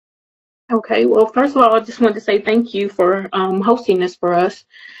Okay, well, first of all, I just wanted to say thank you for hosting this for us.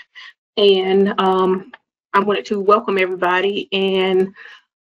 And I wanted to welcome everybody. And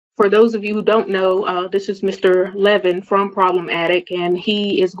for those of you who don't know, this is Mr. Levin from Problem Attic, and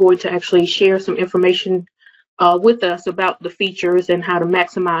he is going to actually share some information with us about the features and how to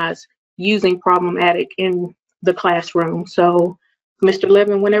maximize using Problem Attic in the classroom. So, Mr.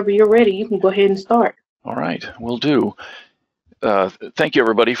 Levin, whenever you're ready, you can go ahead and start. All right, will do. Thank you,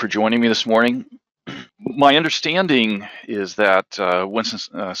 everybody, for joining me this morning. My understanding is that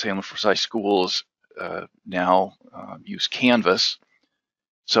Winston-Salem Forsyth Schools now use Canvas.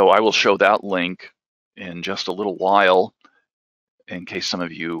 So I will show that link in just a little while in case some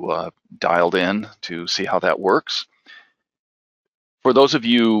of you dialed in to see how that works. For those of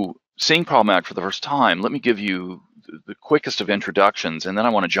you seeing Problem Attic for the first time, let me give you the quickest of introductions, and then I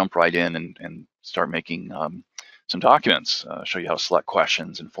want to jump right in and start making some documents, show you how to select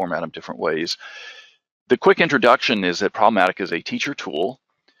questions and format them different ways. The quick introduction is that Problem Attic is a teacher tool.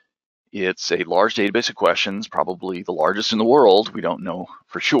 It's a large database of questions, probably the largest in the world. We don't know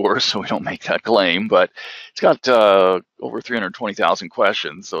for sure, so we don't make that claim, but it's got over 320,000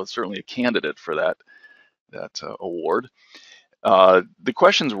 questions, so it's certainly a candidate for that award. The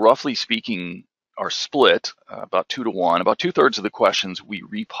questions, roughly speaking, are split about 2 to 1. About 2/3 of the questions we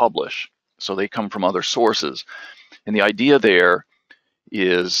republish, so they come from other sources. And the idea there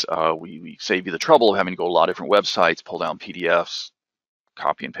is we save you the trouble of having to go to a lot of different websites, pull down PDFs,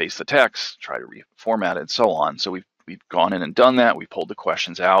 copy and paste the text, try to reformat it, and so on. So we've gone in and done that. We pulled the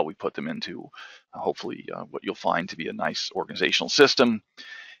questions out. We put them into hopefully what you'll find to be a nice organizational system.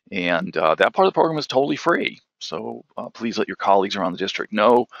 And that part of the program is totally free. So please let your colleagues around the district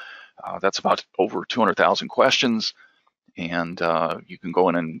know. That's about over 200,000 questions. And you can go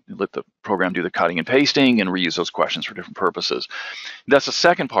in and let the program do the cutting and pasting and reuse those questions for different purposes. That's the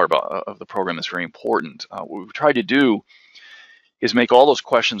second part of the program that's very important. What we've tried to do is make all those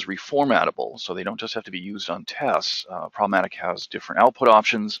questions reformatable, so they don't just have to be used on tests. Problem Attic has different output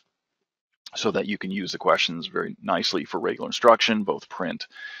options so that you can use the questions very nicely for regular instruction, both print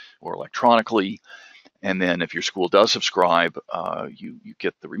or electronically. And then if your school does subscribe, you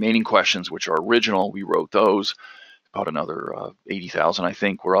get the remaining questions, which are original. We wrote those. About another 80,000, I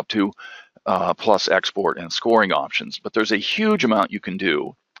think we're up to, plus export and scoring options. But there's a huge amount you can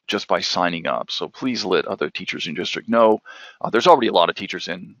do just by signing up. So please let other teachers in your district know. There's already a lot of teachers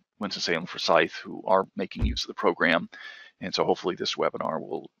in Winston-Salem Forsyth who are making use of the program. And so hopefully this webinar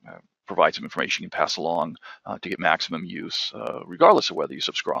will provide some information you can pass along to get maximum use, regardless of whether you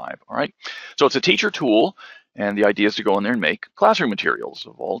subscribe. All right. So it's a teacher tool. And the idea is to go in there and make classroom materials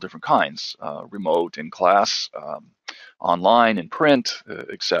of all different kinds, remote, in class, online, in print,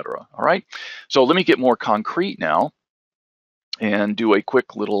 etc. All right. So let me get more concrete now and do a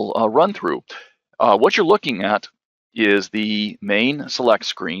quick little run through. What you're looking at is the main select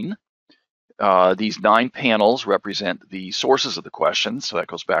screen. These 9 panels represent the sources of the questions. So that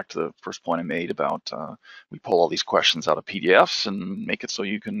goes back to the first point I made about we pull all these questions out of PDFs and make it so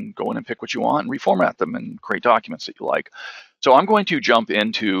you can go in and pick what you want and reformat them and create documents that you like. So I'm going to jump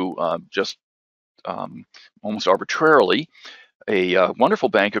into just almost arbitrarily a wonderful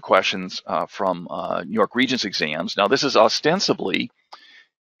bank of questions from New York Regents exams. Now this is ostensibly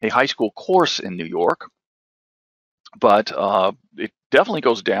a high school course in New York, but it definitely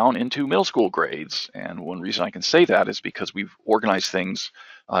goes down into middle school grades. And one reason I can say that is because we've organized things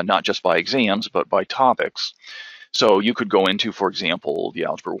not just by exams, but by topics. So you could go into, for example, the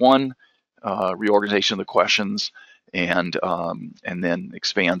Algebra 1 reorganization of the questions and then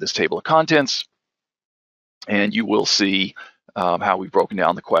expand this table of contents. And you will see how we've broken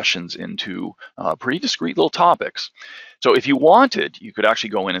down the questions into pretty discrete little topics. So if you wanted, you could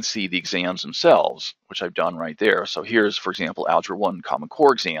actually go in and see the exams themselves, which I've done right there. So here's, for example, Algebra 1 Common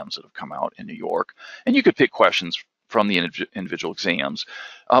Core exams that have come out in New York. And you could pick questions from the individual exams,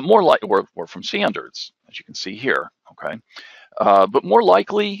 more like or from standards, as you can see here, okay? But more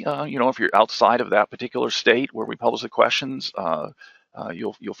likely, if you're outside of that particular state where we publish the questions,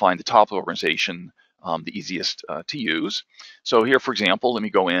 you'll find the top organization the easiest to use. So here, for example, let me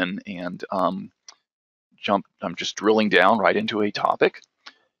go in and I'm just drilling down right into a topic.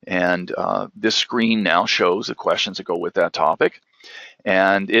 And this screen now shows the questions that go with that topic.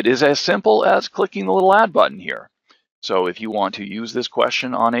 And it is as simple as clicking the little add button here. So if you want to use this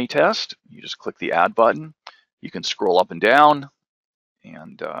question on a test, you just click the add button. You can scroll up and down,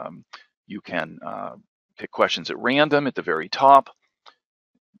 and you can pick questions at random at the very top.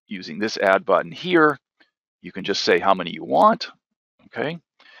 Using this add button here, you can just say how many you want, okay?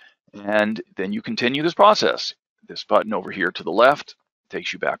 And then you continue this process. This button over here to the left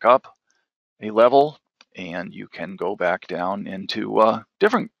takes you back up a level, and you can go back down into a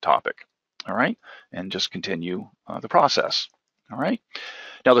different topic, all right, and just continue the process, all right.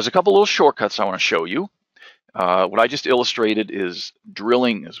 Now there's a couple little shortcuts I want to show you. What I just illustrated is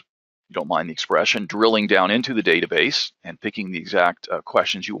drilling, as you don't mind the expression, drilling down into the database and picking the exact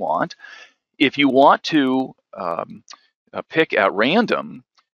questions you want. If you want to pick at random,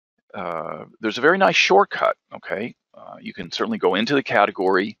 there's a very nice shortcut, okay? You can certainly go into the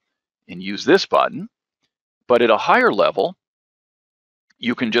category and use this button, but at a higher level,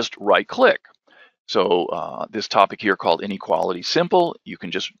 you can just right-click. So this topic here called Inequality Simple, you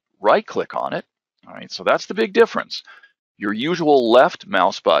can just right-click on it, all right? So that's the big difference. Your usual left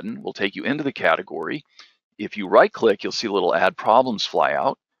mouse button will take you into the category. If you right-click, you'll see a little Add Problems fly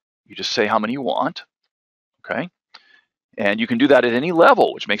out. You just say how many you want, okay? And you can do that at any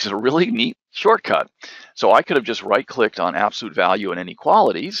level, which makes it a really neat shortcut. So I could have just right-clicked on absolute value and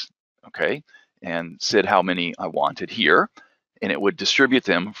inequalities, okay, and said how many I wanted here, and it would distribute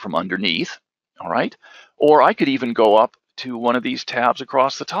them from underneath, all right? Or I could even go up to one of these tabs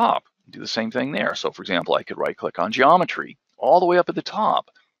across the top and do the same thing there. So for example, I could right-click on geometry all the way up at the top,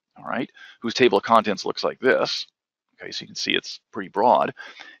 all right, whose table of contents looks like this. Okay, so you can see it's pretty broad.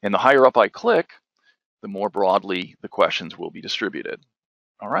 And the higher up I click, the more broadly the questions will be distributed.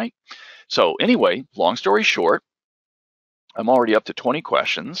 All right. So anyway, long story short, I'm already up to 20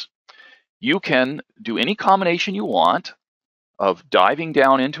 questions. You can do any combination you want of diving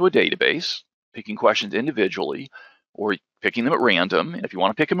down into a database, picking questions individually, or picking them at random. And if you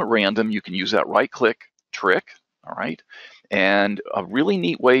want to pick them at random, you can use that right-click trick. All right. And a really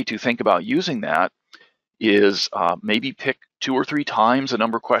neat way to think about using that is maybe pick 2 or 3 times the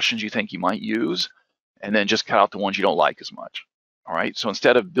number of questions you think you might use, and then just cut out the ones you don't like as much. All right, so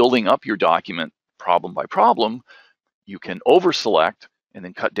instead of building up your document problem by problem, you can over-select and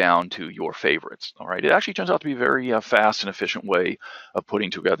then cut down to your favorites. All right, it actually turns out to be a very fast and efficient way of putting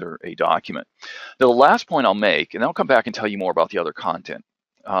together a document. Now, the last point I'll make, and I'll come back and tell you more about the other content,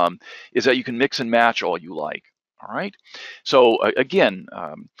 is that you can mix and match all you like. All right, so again,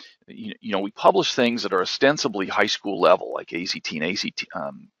 you know, we publish things that are ostensibly high school level, like ACT and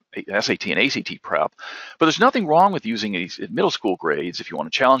SAT and ACT prep, but there's nothing wrong with using these at middle school grades if you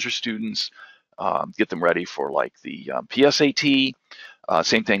want to challenge your students, get them ready for like the PSAT,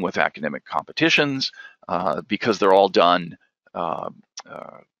 same thing with academic competitions, because they're all done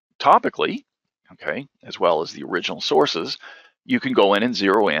topically, okay, as well as the original sources. You can go in and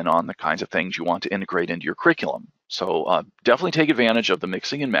zero in on the kinds of things you want to integrate into your curriculum. So definitely take advantage of the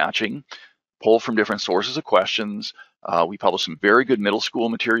mixing and matching, pull from different sources of questions. We publish some very good middle school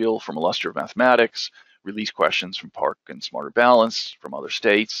material from Illustrative Mathematics, release questions from Park and Smarter Balance from other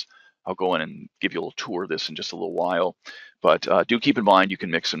states. I'll go in and give you a little tour of this in just a little while, but do keep in mind you can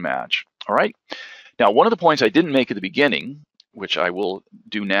mix and match. All right. Now, one of the points I didn't make at the beginning, which I will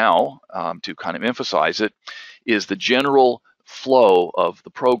do now to kind of emphasize it, is the general flow of the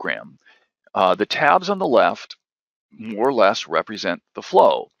program. The tabs on the left more or less represent the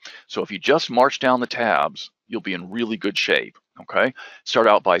flow. So if you just march down the tabs, you'll be in really good shape, okay? Start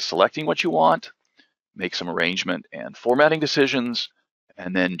out by selecting what you want, make some arrangement and formatting decisions,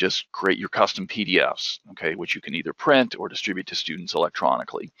 and then just create your custom PDFs, okay, which you can either print or distribute to students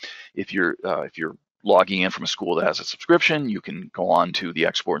electronically. If you're logging in from a school that has a subscription, you can go on to the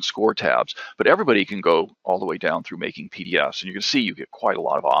export and score tabs, but everybody can go all the way down through making PDFs, and you can see you get quite a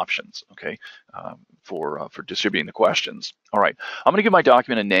lot of options, okay, for distributing the questions. All right, I'm gonna give my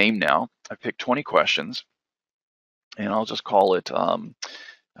document a name now. I've picked 20 questions, and I'll just call it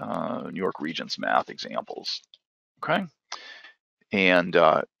New York Regents Math Examples, okay? And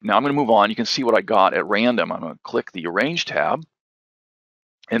now I'm gonna move on. You can see what I got at random. I'm gonna click the Arrange tab,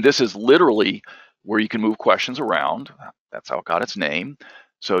 and this is literally where you can move questions around. That's how it got its name.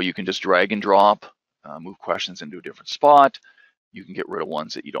 So you can just drag and drop, move questions into a different spot. You can get rid of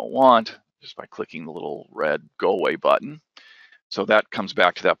ones that you don't want just by clicking the little red go away button. So that comes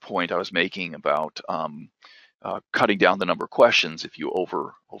back to that point I was making about cutting down the number of questions if you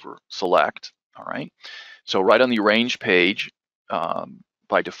over select. All right. So right on the Arrange page,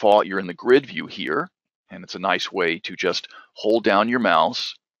 by default, you're in the grid view here, and it's a nice way to just hold down your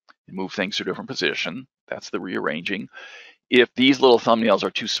mouse and move things to a different position. That's the rearranging. If these little thumbnails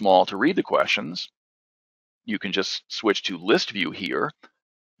are too small to read the questions, you can just switch to list view here.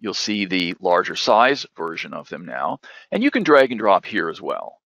 You'll see the larger size version of them now, and you can drag and drop here as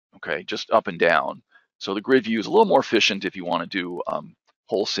well, okay, just up and down. So the grid view is a little more efficient if you want to do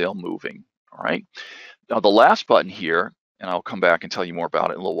wholesale moving, all right? Now the last button here, and I'll come back and tell you more about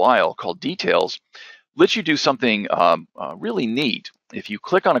it in a little while, called Details, lets you do something really neat. If you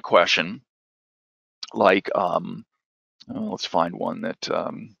click on a question like, let's find one that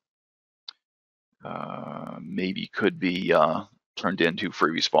maybe could be turned into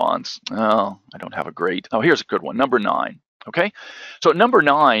free response. Oh, I don't have a great, oh, here's a good one, number 9. Okay, so number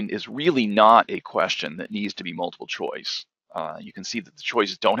 9 is really not a question that needs to be multiple choice. You can see that the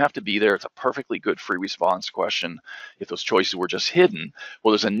choices don't have to be there. It's a perfectly good free response question. If those choices were just hidden,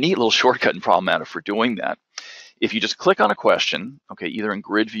 well, there's a neat little shortcut in Problematic for doing that. If you just click on a question, okay, either in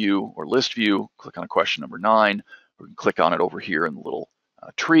grid view or list view, click on a question number 9, or you can click on it over here in the little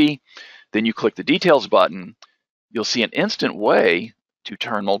tree. Then you click the details button, you'll see an instant way to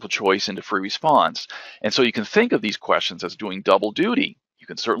turn multiple choice into free response. And so you can think of these questions as doing double duty. You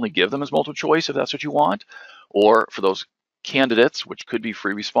can certainly give them as multiple choice if that's what you want, or for those candidates, which could be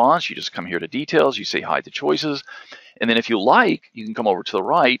free response, you just come here to details, you say hide the choices, and then if you like, you can come over to the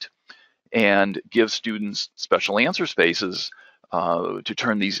right and give students special answer spaces to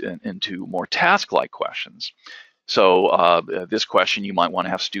turn these into more task-like questions. So this question you might want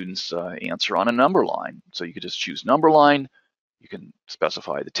to have students answer on a number line. So you could just choose number line, you can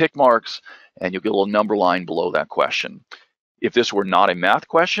specify the tick marks, and you'll get a little number line below that question. If this were not a math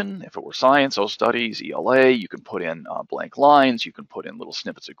question, if it were science, social studies, ELA, you can put in blank lines, you can put in little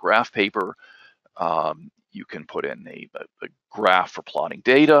snippets of graph paper, you can put in a graph for plotting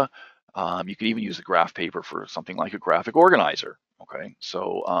data. You can even use the graph paper for something like a graphic organizer. Okay,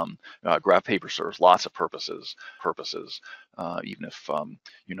 so graph paper serves lots of purposes, even if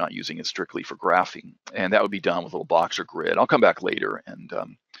you're not using it strictly for graphing. And that would be done with a little box or grid. I'll come back later and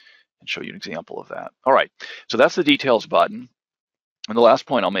show you an example of that. All right, so that's the details button. And the last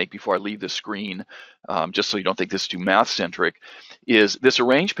point I'll make before I leave this screen, just so you don't think this is too math-centric, is this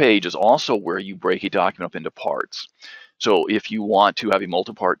arrange page is also where you break a document up into parts. So if you want to have a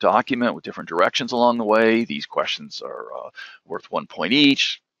multi-part document with different directions along the way, these questions are worth 1 point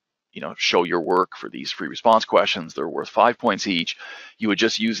each. You know, show your work for these free response questions. They're worth 5 points each. You would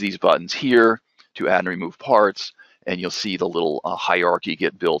just use these buttons here to add and remove parts, and you'll see the little hierarchy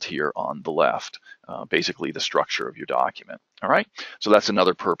get built here on the left, basically the structure of your document. All right, so that's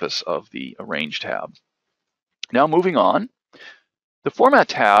another purpose of the Arrange tab. Now moving on, the Format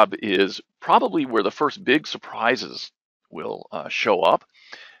tab is probably where the first big surprises will show up.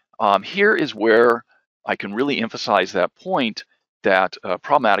 Here is where I can really emphasize that point that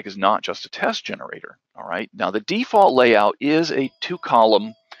Problematic is not just a test generator. All right, now the default layout is a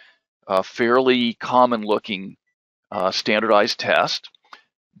 2-column, fairly common looking standardized test,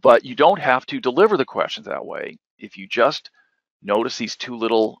 but you don't have to deliver the questions that way. If you just notice these 2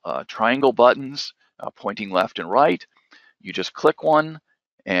 little triangle buttons pointing left and right, you just click one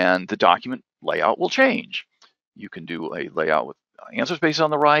and the document layout will change. You can do a layout with answer space on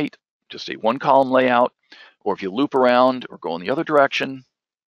the right, just a 1-column layout, or if you loop around or go in the other direction,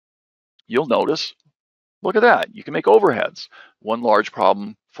 you'll notice, look at that, you can make overheads. 1 large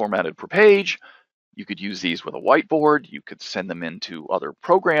problem formatted per page. You could use these with a whiteboard. You could send them into other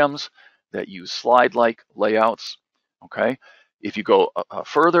programs that use slide-like layouts. Okay, if you go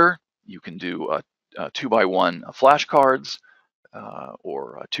further, you can do 2x1 flashcards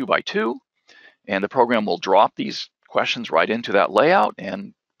or 2x2, and the program will drop these questions right into that layout,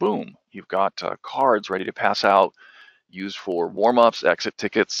 and boom, you've got cards ready to pass out, used for warm-ups, exit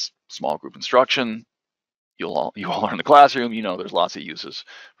tickets, small group instruction. You all learn in the classroom, you know there's lots of uses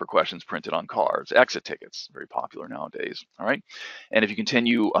for questions printed on cards. Exit tickets, very popular nowadays, all right? And if you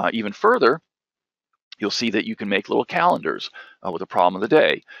continue even further, you'll see that you can make little calendars with a problem of the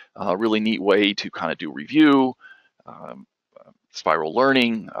day. A really neat way to kind of do review, spiral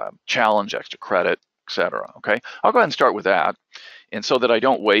learning, challenge, extra credit, etc. Okay, I'll go ahead and start with that. And so that I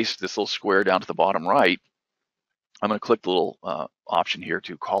don't waste this little square down to the bottom right, I'm going to click the little option here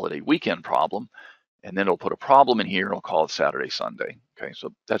to call it a weekend problem. And then it'll put a problem in here and it'll call it Saturday, Sunday. Okay,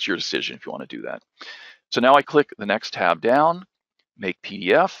 so that's your decision if you want to do that. So now I click the next tab down, make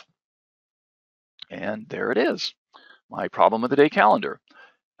PDF, and there it is, my problem of the day calendar.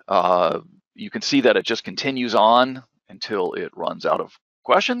 You can see that it just continues on until it runs out of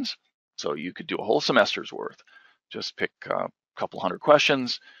questions. So you could do a whole semester's worth. Just pick a couple hundred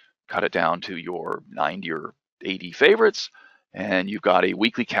questions, cut it down to your 90 or 80 favorites, and you've got a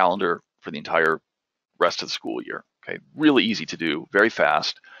weekly calendar for the entire rest of the school year. Okay, really easy to do, very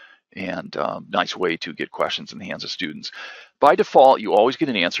fast, and nice way to get questions in the hands of students. By default, you always get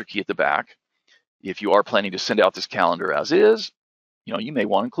an answer key at the back. If you are planning to send out this calendar as is, you may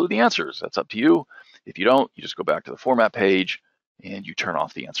want to include the answers. That's up to you. If you don't, you just go back to the format page and you turn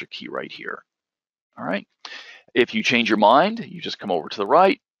off the answer key right here. All right. If you change your mind, you just come over to the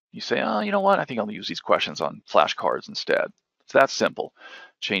right. You say, oh, you know what? I think I'll use these questions on flashcards instead. It's that simple.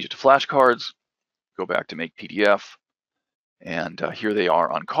 Change it to flashcards. go back to make PDF, and here they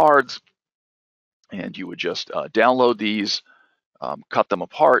are on cards. And you would just download these, cut them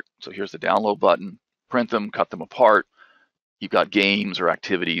apart. So here's the download button, print them, cut them apart. You've got games or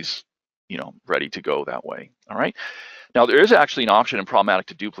activities, ready to go that way. All right. Now there is actually an option in Problematic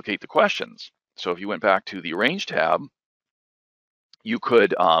to duplicate the questions. So if you went back to the Arrange tab, you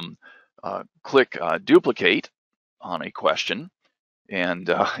could click Duplicate on a question. And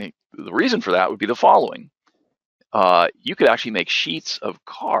the reason for that would be the following. You could actually make sheets of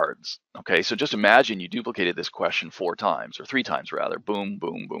cards. Okay, so just imagine you duplicated this question 4 times, or 3 times rather. Boom,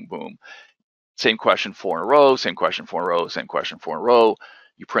 boom, boom, boom. Same question 4 in a row, same question 4 in a row, same question 4 in a row.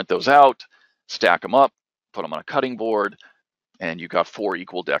 You print those out, stack them up, put them on a cutting board, and you got 4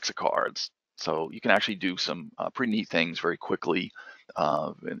 equal decks of cards. So you can actually do some pretty neat things very quickly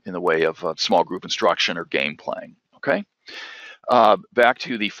in the way of small group instruction or game playing. Okay, back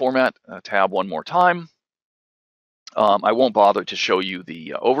to the Format tab one more time. I won't bother to show you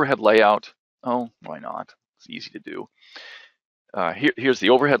the overhead layout. Oh, why not? It's easy to do. Here's the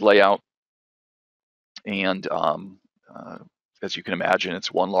overhead layout. And as you can imagine,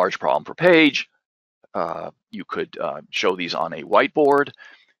 it's one large problem per page. You could show these on a whiteboard.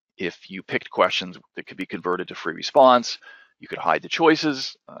 If you picked questions that could be converted to free response, you could hide the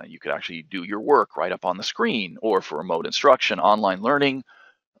choices. You could actually do your work right up on the screen, or for remote instruction, online learning.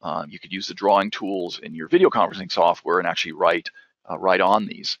 You could use the drawing tools in your video conferencing software and actually write on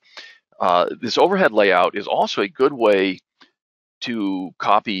these. This overhead layout is also a good way to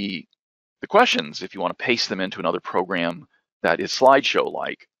copy the questions if you want to paste them into another program that is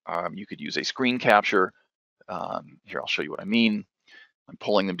slideshow-like. You could use a screen capture. Here, I'll show you what I mean. I'm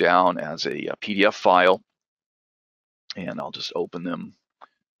pulling them down as a PDF file, and I'll just open them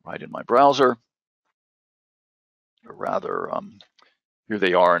right in my browser. Or rather, here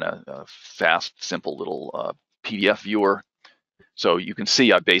they are in a fast, simple little PDF viewer. So you can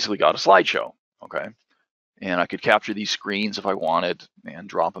see I've basically got a slideshow, okay? And I could capture these screens if I wanted and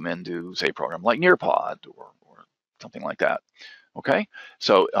drop them into, say, a program like Nearpod or something like that, okay?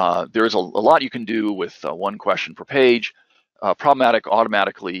 So there's a lot you can do with one question per page. Problematic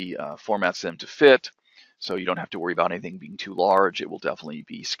automatically formats them to fit, so you don't have to worry about anything being too large. It will definitely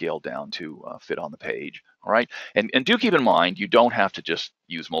be scaled down to fit on the page, all right? And do keep in mind, you don't have to just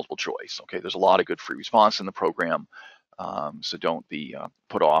use multiple choice, okay? There's a lot of good free response in the program, so don't be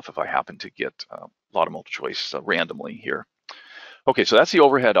put off if I happen to get a lot of multiple choice randomly here. Okay, so that's the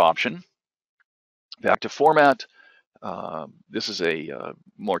overhead option. Back to format. This is a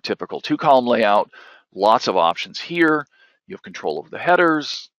more typical 2-column layout. Lots of options here. You have control over the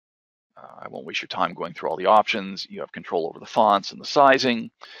headers. I won't waste your time going through all the options. You have control over the fonts and the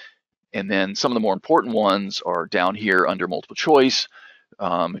sizing. And then some of the more important ones are down here under multiple choice,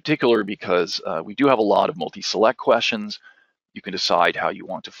 in particular because we do have a lot of multi-select questions. You can decide how you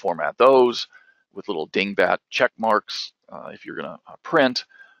want to format those with little dingbat check marks if you're going to print,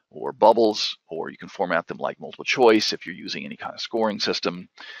 or bubbles, or you can format them like multiple choice if you're using any kind of scoring system.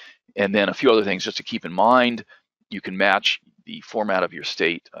 And then a few other things just to keep in mind. You can match the format of your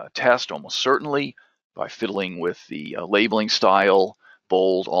state test almost certainly by fiddling with the labeling style,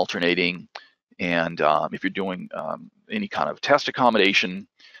 bold, alternating, and if you're doing any kind of test accommodation,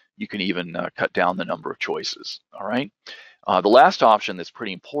 you can even cut down the number of choices, all right? The last option that's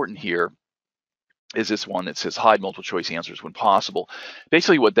pretty important here is this one that says hide multiple choice answers when possible.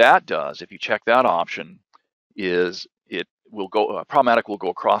 Basically what that does, if you check that option, is it will go, Problematic will go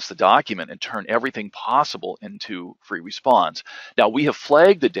across the document and turn everything possible into free response. Now we have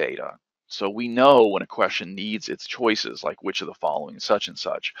flagged the data, so we know when a question needs its choices, like which of the following such and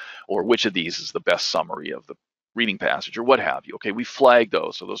such, or which of these is the best summary of the reading passage, or what have you. Okay, we flagged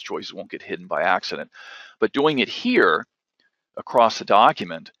those, so those choices won't get hidden by accident. But doing it here across the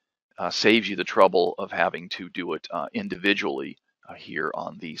document saves you the trouble of having to do it individually here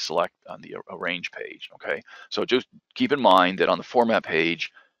on the arrange page, okay? So just keep in mind that on the format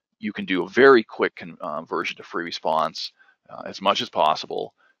page, you can do a very quick conversion to free response as much as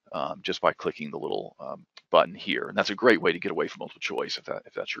possible just by clicking the little button here. And that's a great way to get away from multiple choice if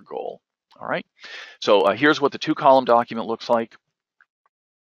that's your goal, all right? So here's what the 2-column document looks like.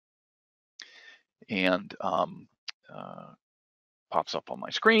 And pops up on my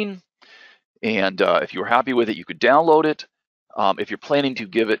screen. And if you're happy with it, you could download it. If you're planning to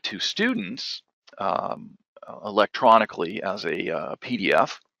give it to students electronically as a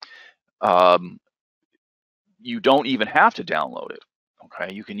PDF, you don't even have to download it.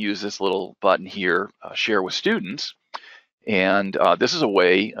 Okay, you can use this little button here, share with students, and this is a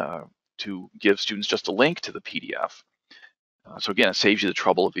way to give students just a link to the PDF. So again, it saves you the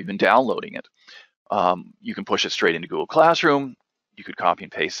trouble of even downloading it. You can push it straight into Google Classroom. You could copy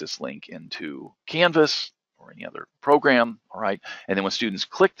and paste this link into Canvas or any other program, all right? And then when students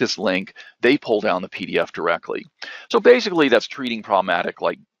click this link, they pull down the PDF directly. So basically that's treating Problematic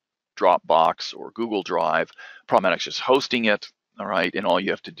like Dropbox or Google Drive. Problematic's just hosting it, all right? And all you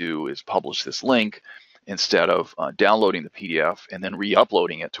have to do is publish this link instead of downloading the PDF and then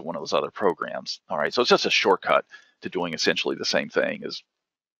re-uploading it to one of those other programs, all right? So it's just a shortcut to doing essentially the same thing as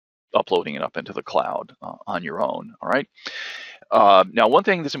uploading it up into the cloud on your own, all right? Now, one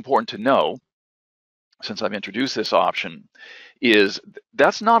thing that's important to know, since I've introduced this option, is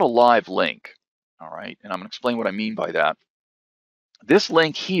that's not a live link, all right? And I'm gonna explain what I mean by that. This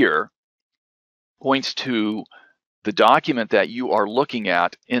link here points to the document that you are looking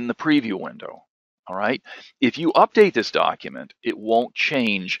at in the preview window, all right? If you update this document, it won't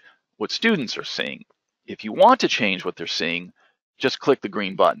change what students are seeing. If you want to change what they're seeing, just click the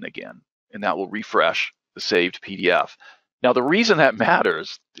green button again, and that will refresh the saved PDF. Now, the reason that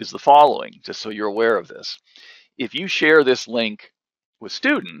matters is the following, just so you're aware of this. If you share this link with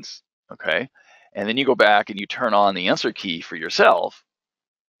students, okay, and then you go back and you turn on the answer key for yourself,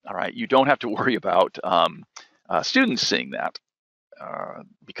 all right, you don't have to worry about students seeing that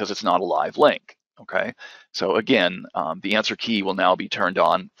because it's not a live link, okay? So again, the answer key will now be turned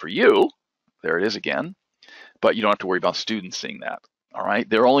on for you. There it is again, but you don't have to worry about students seeing that, all right?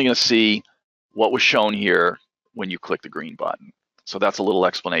 They're only gonna see what was shown here when you click the green button. So that's a little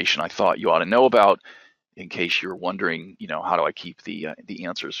explanation I thought you ought to know about in case you're wondering, you know, how do I keep the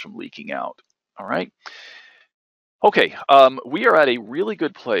answers from leaking out, all right? Okay, we are at a really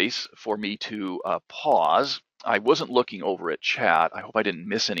good place for me to pause. I wasn't looking over at chat. I hope I didn't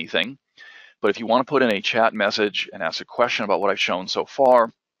miss anything. But if you want to put in a chat message and ask a question about what I've shown so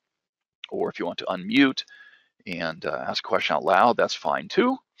far, or if you want to unmute and ask a question out loud, that's fine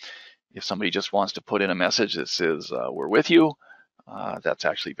too. If somebody just wants to put in a message that says, we're with you, that's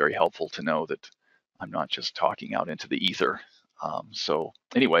actually very helpful to know that I'm not just talking out into the ether. So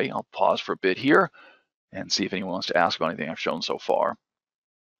anyway, I'll pause for a bit here and see if anyone wants to ask about anything I've shown so far.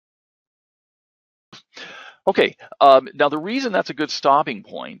 Okay, now the reason that's a good stopping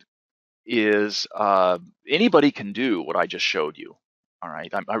point is anybody can do what I just showed you, all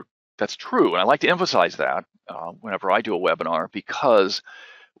right? That's true, and I like to emphasize that whenever I do a webinar, because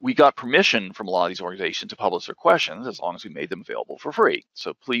we got permission from a lot of these organizations to publish their questions as long as we made them available for free.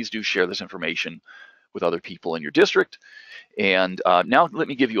 So please do share this information with other people in your district. And now let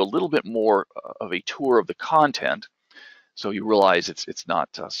me give you a little bit more of a tour of the content so you realize it's not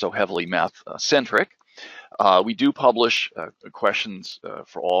so heavily math-centric. We do publish questions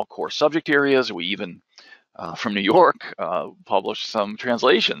for all core subject areas. We even, from New York, publish some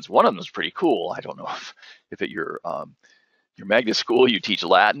translations. One of them is pretty cool. I don't know if at your magnet school you teach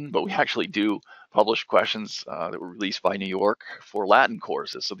Latin, but we actually do publish questions that were released by New York for Latin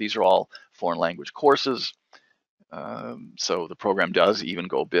courses. So these are all foreign language courses. So the program does even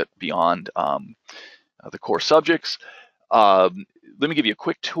go a bit beyond the core subjects. Let me give you a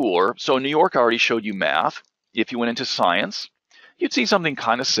quick tour. So in New York, I already showed you math. If you went into science, you'd see something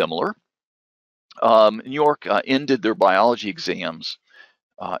kind of similar. New York ended their biology exams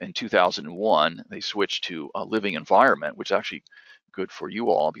in 2001. They switched to a living environment, which is actually good for you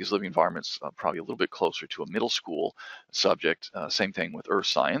all because living environment's probably a little bit closer to a middle school subject. Same thing with earth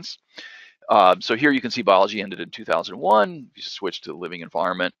science. So here you can see biology ended in 2001. You switched to the living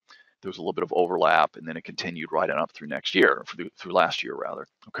environment. There was a little bit of overlap, and then it continued right on up through next year, through last year rather.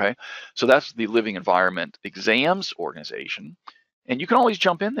 Okay, so that's the Living Environment Exams organization, and you can always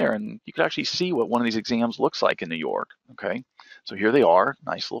jump in there and you can actually see what one of these exams looks like in New York. Okay, so here they are,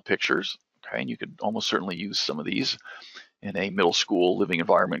 nice little pictures. Okay, and you could almost certainly use some of these in a middle school living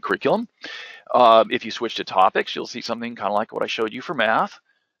environment curriculum. If you switch to topics, you'll see something kind of like what I showed you for math.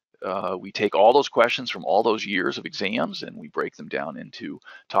 We take all those questions from all those years of exams and we break them down into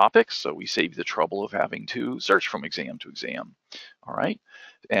topics. So we save you the trouble of having to search from exam to exam. All right.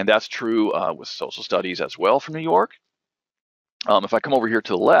 And that's true with social studies as well from New York. If I come over here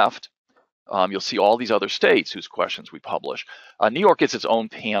to the left, you'll see all these other states whose questions we publish. New York gets its own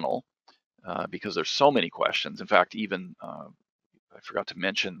panel because there's so many questions. In fact, even I forgot to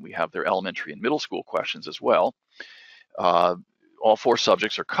mention, we have their elementary and middle school questions as well. All four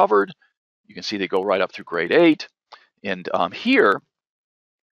subjects are covered. You can see they go right up through grade 8. And here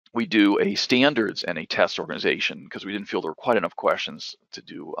we do a standards and a test organization because we didn't feel there were quite enough questions to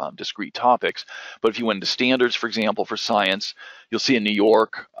do discrete topics. But if you went into standards, for example, for science, you'll see in New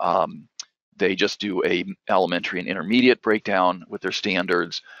York, they just do a elementary and intermediate breakdown with their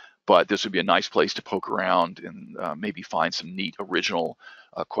standards. But this would be a nice place to poke around and maybe find some neat original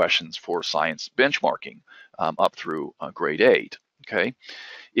questions for science benchmarking up through grade 8. Okay,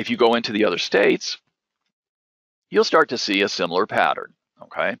 if you go into the other states, you'll start to see a similar pattern.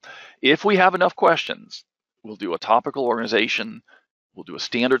 Okay, if we have enough questions, we'll do a topical organization, we'll do a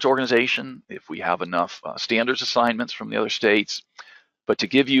standards organization if we have enough standards assignments from the other states. But to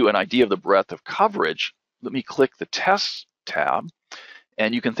give you an idea of the breadth of coverage, let me click the Tests tab.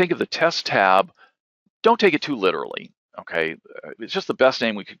 And you can think of the Test tab, don't take it too literally, okay? It's just the best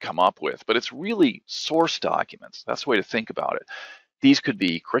name we could come up with, but it's really source documents. That's the way to think about it. These could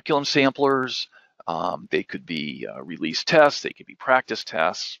be curriculum samplers, they could be release tests, they could be practice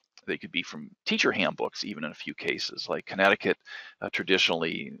tests, they could be from teacher handbooks, even in a few cases, like Connecticut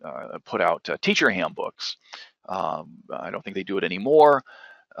traditionally put out teacher handbooks. I don't think they do it anymore,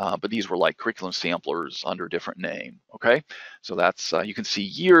 but these were like curriculum samplers under a different name, okay? So that's, you can see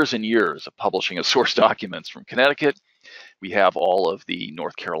years and years of publishing of source documents from Connecticut. We have all of the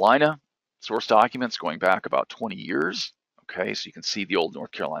North Carolina source documents going back about 20 years, okay? So you can see the old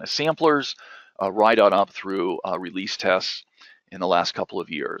North Carolina samplers right on up through release tests in the last couple of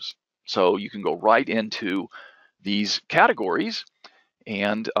years. So you can go right into these categories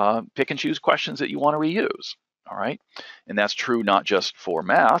and pick and choose questions that you want to reuse, all right? And that's true not just for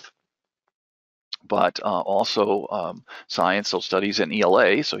math, but also science, social studies, and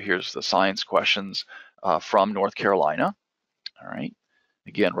ELA. So here's the science questions from North Carolina, all right?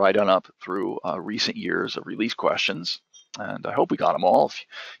 Again, right on up through recent years of release questions. And I hope we got them all. If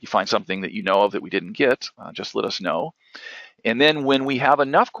you find something that you know of that we didn't get, just let us know. And then when we have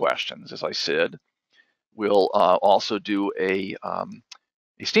enough questions, as I said, we'll also do a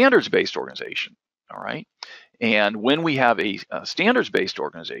standards-based organization, all right? And when we have a standards-based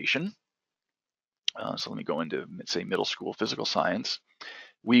organization, so let me go into, say, middle school physical science,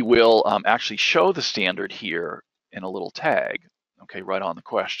 we will actually show the standard here in a little tag, okay, right on the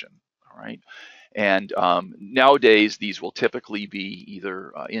question, all right? And nowadays, these will typically be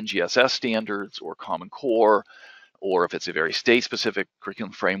either NGSS standards or Common Core, or if it's a very state-specific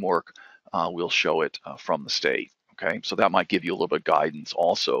curriculum framework, we'll show it from the state, okay? So that might give you a little bit of guidance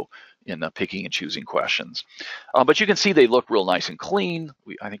also in picking and choosing questions. But you can see they look real nice and clean.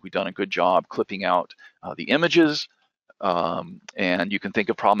 I think we've done a good job clipping out the images, and you can think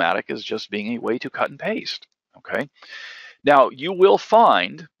of Problematic as just being a way to cut and paste, okay? Now, you will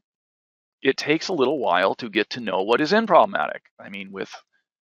find it takes a little while to get to know what is in Problematic. I mean, with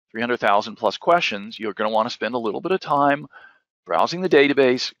 300,000 plus questions, you're going to want to spend a little bit of time browsing the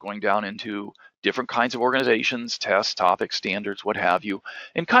database, going down into different kinds of organizations, tests, topics, standards, what have you,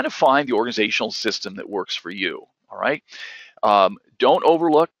 and kind of find the organizational system that works for you, all right? Don't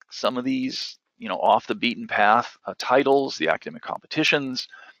overlook some of these, you know, off the beaten path titles, the academic competitions.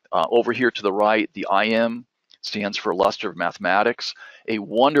 Over here to the right, the IM stands for Illustrative Mathematics, a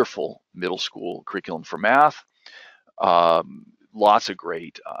wonderful middle school curriculum for math. Lots of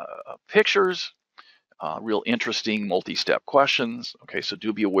great pictures, real interesting multi-step questions. Okay, so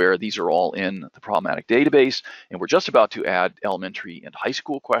do be aware these are all in the Problematic database, and we're just about to add elementary and high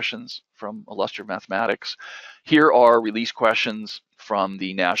school questions from Illustrative Mathematics. Here are release questions from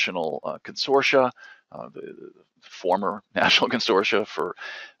the national consortia, the former national consortia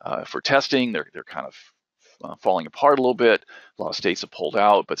for testing. They're kind of falling apart a little bit. A lot of states have pulled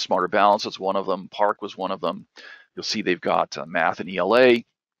out, but Smarter Balance was one of them. PARC was one of them. You'll see they've got math and ELA.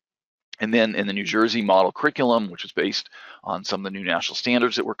 And then in the New Jersey model curriculum, which is based on some of the new national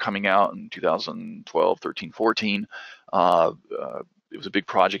standards that were coming out in 2012, 13, 14, it was a big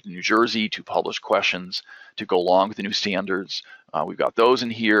project in New Jersey to publish questions to go along with the new standards. We've got those in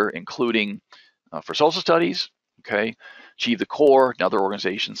here, including for social studies, okay, Achieve the Core, another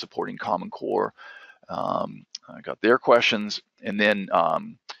organization supporting Common Core. I got their questions, and then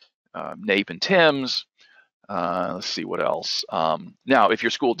NAEP and TIMS. Let's see what else. Now, if your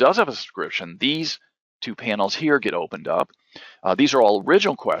school does have a subscription, these two panels here get opened up. These are all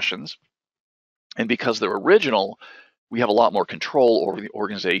original questions, and because they're original, we have a lot more control over the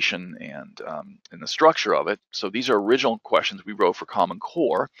organization and the structure of it. So these are original questions we wrote for Common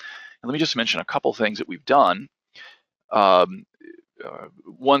Core. And let me just mention a couple things that we've done.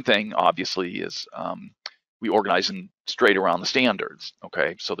 One thing, obviously, is we organize them straight around the standards,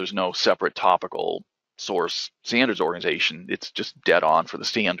 okay? So there's no separate topical source standards organization. It's just dead on for the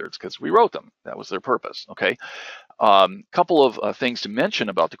standards because we wrote them. That was their purpose, okay? Couple of things to mention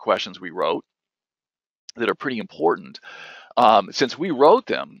about the questions we wrote that are pretty important. Since we wrote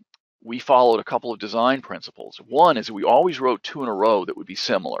them, we followed a couple of design principles. One is we always wrote two in a row that would be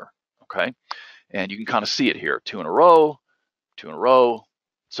similar, okay? And you can kind of see it here, two in a row,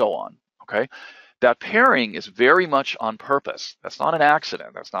 so on, okay? That pairing is very much on purpose. That's not an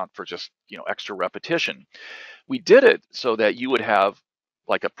accident. That's not for just, extra repetition. We did it so that you would have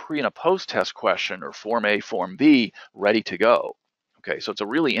like a pre and a post test question or Form A, Form B ready to go. Okay, so it's a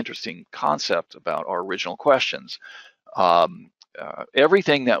really interesting concept about our original questions.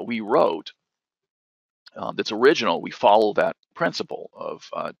 Everything that we wrote that's original, we follow that principle of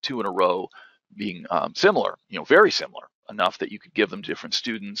 2 in a row being similar, very similar, enough that you could give them to different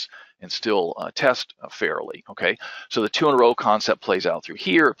students and still test fairly, okay? So the 2 in a row concept plays out through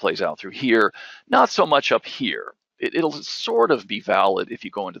here, it plays out through here, not so much up here. It'll sort of be valid if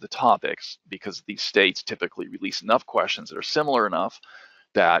you go into the topics, because these states typically release enough questions that are similar enough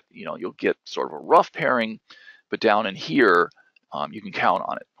that you'll get sort of a rough pairing, but down in here, you can count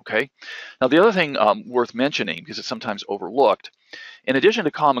on it, okay? Now the other thing worth mentioning, because it's sometimes overlooked, in addition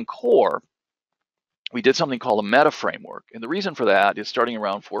to Common Core, we did something called a meta framework. And the reason for that is starting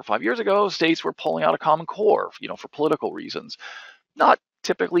around 4 or 5 years ago, states were pulling out a Common Core, for political reasons. Not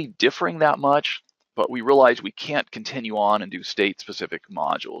typically differing that much, but we realized we can't continue on and do state-specific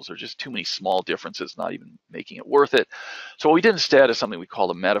modules. There's just too many small differences, not even making it worth it. So what we did instead is something we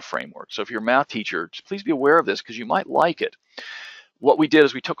call a meta framework. So if you're a math teacher, just please be aware of this because you might like it. What we did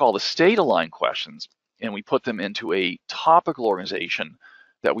is we took all the state-aligned questions and we put them into a topical organization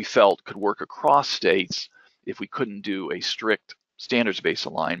that we felt could work across states if we couldn't do a strict standards-based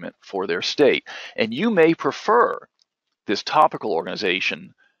alignment for their state. And you may prefer this topical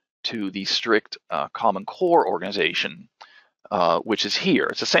organization to the strict Common Core organization, which is here.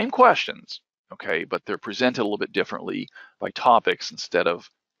 It's the same questions, okay, but they're presented a little bit differently by topics instead of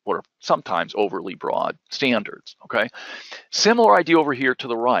what are sometimes overly broad standards, okay? Similar idea over here to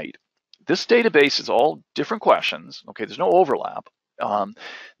the right. This database is all different questions, okay? There's no overlap.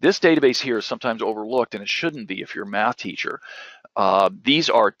 This database here is sometimes overlooked, and it shouldn't be if you're a math teacher. These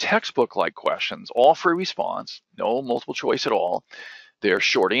are textbook-like questions, all free response, no multiple choice at all. They're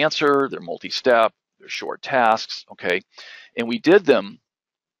short answer, they're multi-step, they're short tasks, okay? And we did them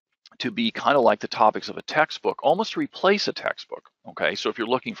to be kind of like the topics of a textbook, almost to replace a textbook, okay? So if you're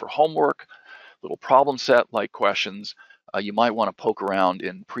looking for homework, little problem set like questions, you might want to poke around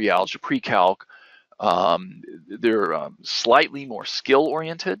in pre-algebra, pre-calc. They're slightly more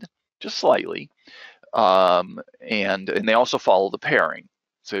skill-oriented, just slightly, and they also follow the pairing.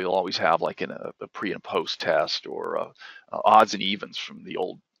 So you'll always have like in a pre and post test or odds and evens from the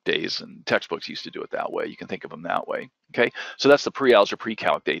old days, and textbooks used to do it that way. You can think of them that way, okay? So that's the pre-algebra,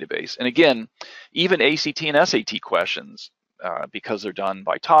 pre-calc database. And again, even ACT and SAT questions, because they're done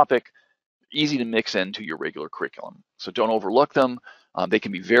by topic, easy to mix into your regular curriculum. So don't overlook them. They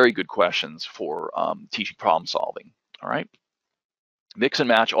can be very good questions for teaching problem solving, all right? Mix and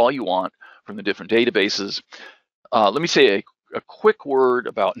match all you want from the different databases. Let me say a quick word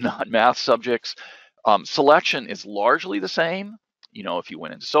about non-math subjects. Selection is largely the same. If you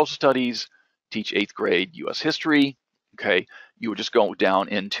went into social studies, teach 8th grade US history, okay, you would just go down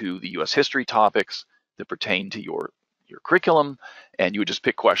into the US history topics that pertain to your curriculum, and you would just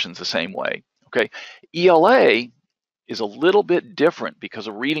pick questions the same way, okay? ELA is a little bit different because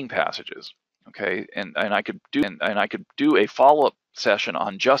of reading passages, okay? And I could do a follow-up session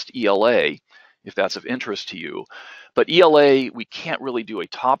on just ELA if that's of interest to you. But ELA, we can't really do a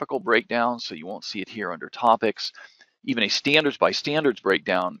topical breakdown, so you won't see it here under topics. Even a standards by standards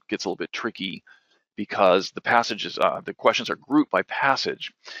breakdown gets a little bit tricky because the passages, the questions are grouped by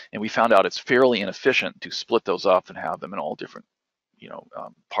passage, and we found out it's fairly inefficient to split those up and have them in all different,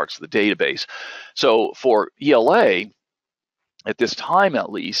 parts of the database. So for ELA, at this time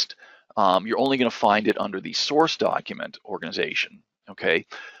at least, you're only going to find it under the source document organization, okay?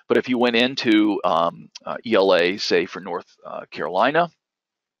 But if you went into ELA, say for North Carolina,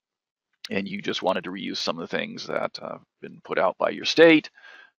 and you just wanted to reuse some of the things that have been put out by your state,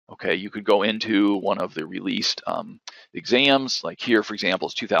 okay, you could go into one of the released exams, like here, for example,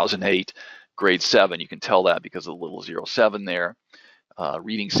 is 2008, grade 7. You can tell that because of the little 07 there,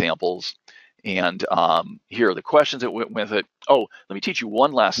 reading samples. And here are the questions that went with it. Oh, let me teach you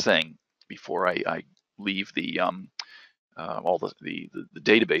one last thing before I leave the all the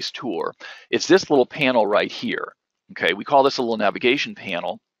database tour. It's this little panel right here. Okay, we call this a little navigation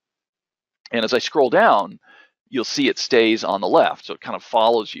panel. And as I scroll down, you'll see it stays on the left, so it kind of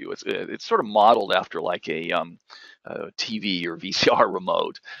follows you. It's sort of modeled after like a TV or VCR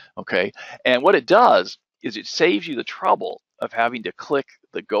remote. Okay, and what it does is it saves you the trouble of having to click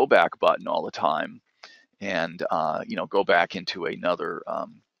the go back button all the time and go back into another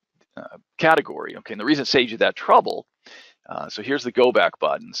category. Okay, and the reason it saves you that trouble, so here's the go back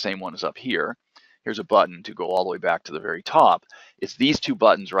button, same one as up here. Here's a button to go all the way back to the very top. It's these two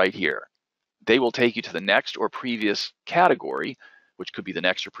buttons right here. they will take you to the next or previous category, which could be the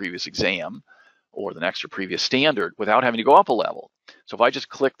next or previous exam or the next or previous standard, without having to go up a level. So if I just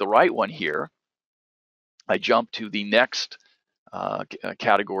click the right one here, I jump to the next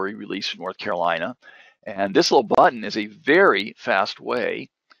category, release in North Carolina. And this little button is a very fast way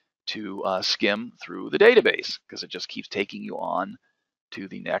to skim through the database, because it just keeps taking you on to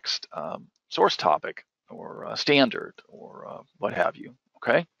the next source topic or standard or what have you,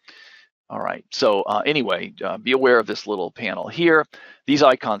 okay? All right, so anyway, be aware of this little panel here. These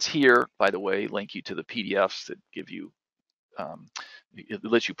icons here, by the way, link you to the PDFs that give you, it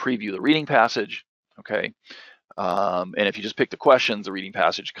lets you preview the reading passage, okay? And if you just pick the questions, the reading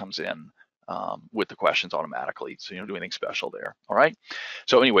passage comes in with the questions automatically, so you don't do anything special there, all right?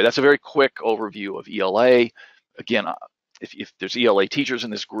 So anyway, that's a very quick overview of ELA. Again, if there's ELA teachers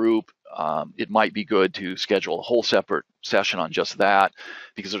in this group, it might be good to schedule a whole separate session on just that,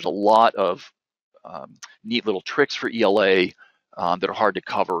 because there's a lot of neat little tricks for ELA that are hard to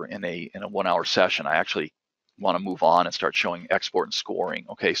cover in a 1 hour session. I actually want to move on and start showing export and scoring.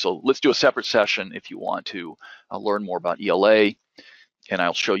 Okay, so let's do a separate session if you want to learn more about ELA, and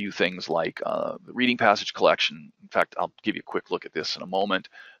I'll show you things like the reading passage collection. In fact, I'll give you a quick look at this in a moment.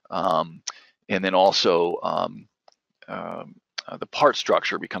 And then also the part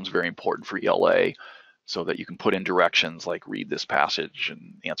structure becomes very important for ELA, so that you can put in directions like read this passage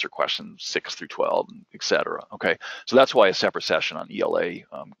and answer questions 6 through 12, etc. Okay, so that's why a separate session on ELA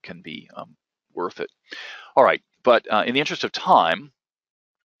can be worth it. All right, but in the interest of time,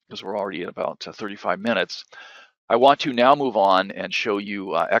 because we're already at about 35 minutes, I want to now move on and show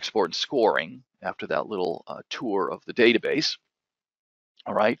you export and scoring after that little tour of the database.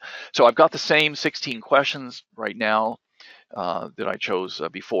 All right, so I've got the same 16 questions right now that I chose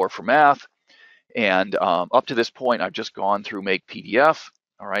before for math. And up to this point, I've just gone through Make PDF.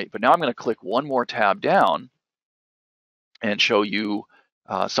 All right, but now I'm going to click one more tab down and show you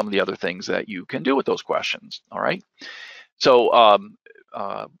some of the other things that you can do with those questions. All right, so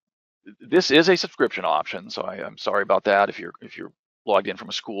this is a subscription option, so I'm sorry about that. If you're logged in from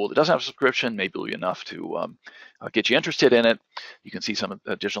a school that doesn't have a subscription, maybe it'll be enough to get you interested in it. You can see some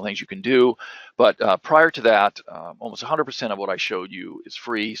additional things you can do, but prior to that, almost 100% of what I showed you is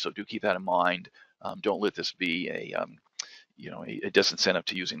free, so do keep that in mind. Don't let this be a disincentive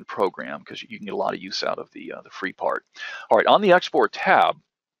to using the program, because you can get a lot of use out of the free part. All right, on the export tab,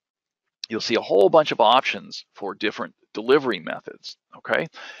 you'll see a whole bunch of options for different delivery methods. Okay,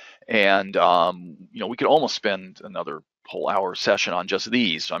 and we could almost spend another whole hour session on just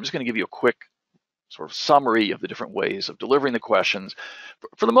these. So I'm just going to give you a quick sort of summary of the different ways of delivering the questions.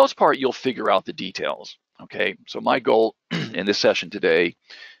 For the most part, you'll figure out the details. Okay, so my goal in this session today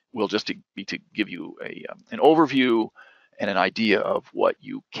will just be to give you an overview and an idea of what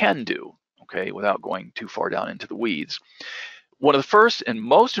you can do, okay, without going too far down into the weeds. One of the first and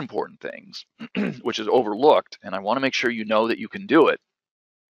most important things, which is overlooked, and I want to make sure you know that you can do it,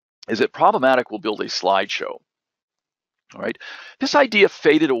 is that Problematic will build a slideshow. All right, this idea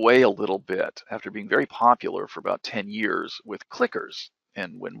faded away a little bit after being very popular for about 10 years with clickers,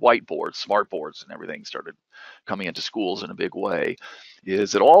 and when whiteboards, smart boards, and everything started coming into schools in a big way,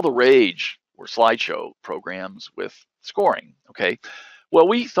 is that all the rage were slideshow programs with scoring. Okay, well,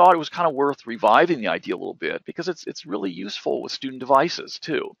 we thought it was kind of worth reviving the idea a little bit, because it's really useful with student devices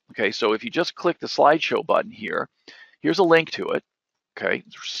too. Okay, so if you just click the slideshow button here, here's a link to it. Okay,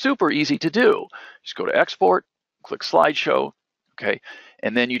 it's super easy to do. Just go to export, click slideshow, okay,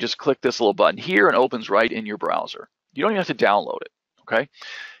 and then you just click this little button here and it opens right in your browser. You don't even have to download it, okay?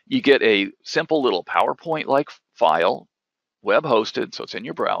 You get a simple little PowerPoint-like file, web hosted, so it's in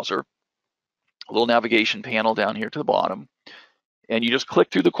your browser, a little navigation panel down here to the bottom, and you just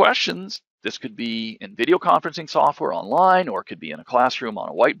click through the questions. This could be in video conferencing software online, or it could be in a classroom on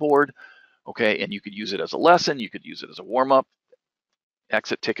a whiteboard, okay, and you could use it as a lesson, you could use it as a warm-up,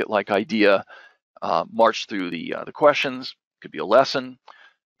 exit ticket-like idea, march through the questions, could be a lesson.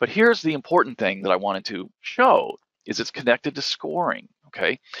 But here's the important thing that I wanted to show, is it's connected to scoring,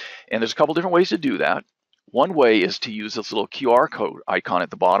 okay? And there's a couple different ways to do that. One way is to use this little QR code icon at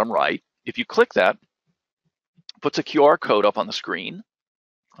the bottom right. If you click that, it puts a QR code up on the screen,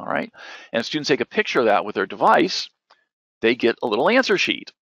 all right? And students take a picture of that with their device, they get a little answer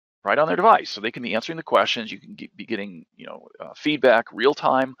sheet right on their device. So they can be answering the questions. You can be getting feedback real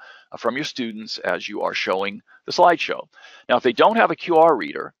time from your students as you are showing the slideshow. Now, if they don't have a QR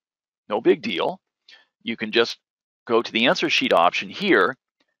reader, no big deal. You can just go to the answer sheet option here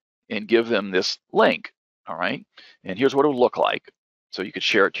and give them this link, all right? And here's what it would look like. So you could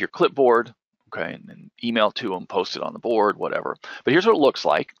share it to your clipboard, okay, and then email to them, post it on the board, whatever. But here's what it looks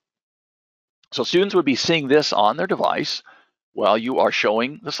like. So students would be seeing this on their device while you are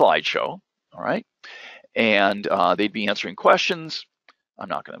showing the slideshow, all right? And they'd be answering questions. I'm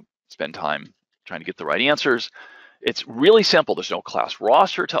not going to spend time trying to get the right answers. It's really simple. There's no class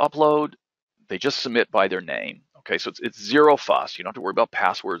roster to upload. They just submit by their name. Okay, so it's zero fuss. You don't have to worry about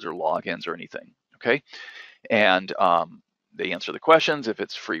passwords or logins or anything. Okay, and they answer the questions. If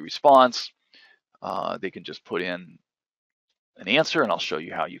it's free response, they can just put in an answer, and I'll show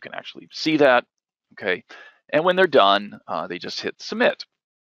you how you can actually see that. Okay, and when they're done, they just hit submit.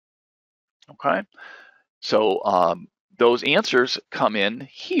 Okay, so those answers come in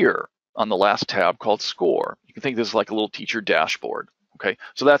here on the last tab called score. You can think this is like a little teacher dashboard. Okay,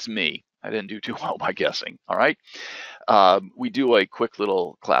 so that's me. I didn't do too well by guessing. All right, we do a quick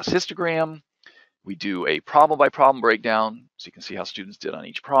little class histogram. We do a problem by problem breakdown, so you can see how students did on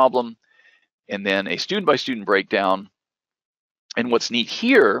each problem, and then a student by student breakdown. And what's neat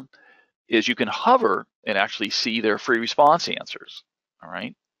here is you can hover and actually see their free response answers. All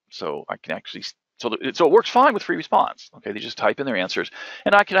right, so I can actually, so it works fine with free response. Okay, they just type in their answers,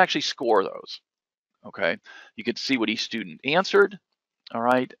 and I can actually score those. Okay, you can see what each student answered. All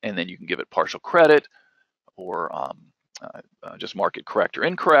right, and then you can give it partial credit or just mark it correct or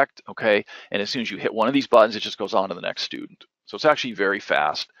incorrect. Okay, and as soon as you hit one of these buttons, it just goes on to the next student. So it's actually very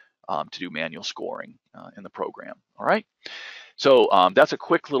fast to do manual scoring in the program. All right, so that's a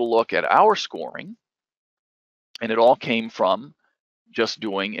quick little look at our scoring, and it all came from just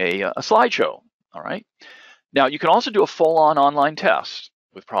doing a slideshow. All right, now you can also do a full-on online test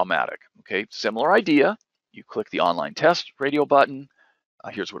with Problematic. Okay, similar idea. You click the online test radio button.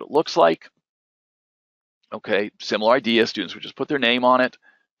 Here's what it looks like. Okay, similar idea. Students would just put their name on it,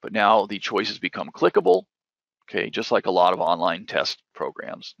 but now the choices become clickable. Okay, just like a lot of online test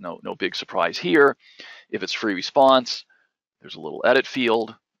programs. No big surprise here. If it's free response, there's a little edit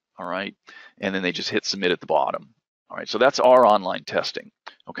field. All right, and then they just hit submit at the bottom. All right, so that's our online testing.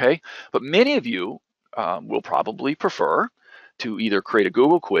 Okay, but many of you will probably prefer to either create a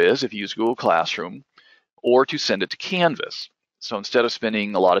Google quiz if you use Google Classroom, or to send it to Canvas. So instead of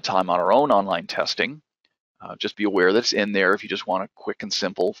spending a lot of time on our own online testing, just be aware that it's in there if you just want a quick and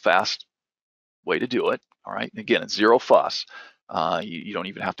simple, fast way to do it. All right. And again, it's zero fuss. You don't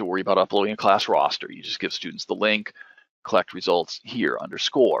even have to worry about uploading a class roster. You just give students the link, collect results here under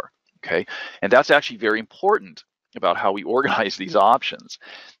score. Okay. And that's actually very important about how we organize these options.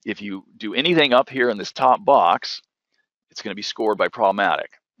 If you do anything up here in this top box, it's going to be scored by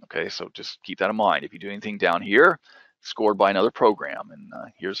Problematic. Okay. So just keep that in mind. If you do anything down here, scored by another program. And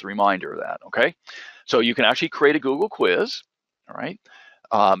here's a reminder of that. Okay. So you can actually create a Google quiz. All right.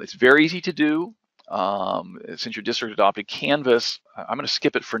 It's very easy to do. Since your district adopted Canvas, I'm going to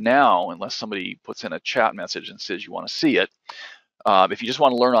skip it for now unless somebody puts in a chat message and says you want to see it. If you just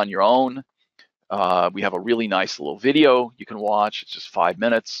want to learn on your own, we have a really nice little video you can watch. It's just 5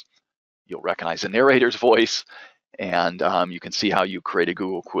 minutes. You'll recognize the narrator's voice, and you can see how you create a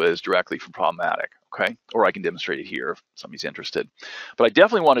Google quiz directly from Problematic. Okay, or I can demonstrate it here if somebody's interested. But I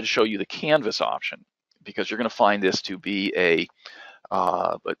definitely wanted to show you the Canvas option because you're going to find this to be a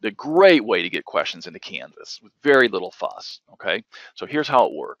great way to get questions into Canvas with very little fuss. Okay, so here's how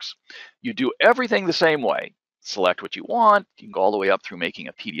it works. You do everything the same way. Select what you want. You can go all the way up through making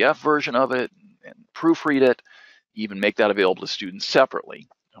a PDF version of it and proofread it. Even make that available to students separately.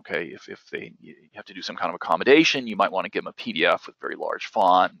 Okay, if you have to do some kind of accommodation, you might want to give them a PDF with very large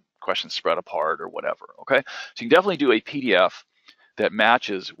font, questions spread apart or whatever. Okay, so you can definitely do a PDF that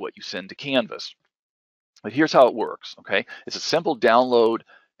matches what you send to Canvas. But here's how it works. Okay, it's a simple download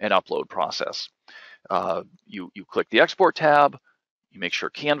and upload process. You click the export tab, you make sure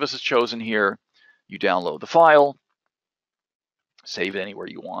Canvas is chosen here, you download the file, save it anywhere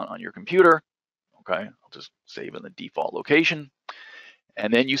you want on your computer. Okay, I'll just save in the default location,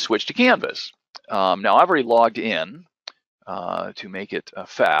 and then you switch to Canvas. Now I've already logged in to make it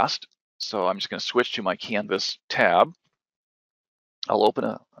fast, so I'm just going to switch to my Canvas tab. I'll open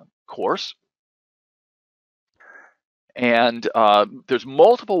a course, and there's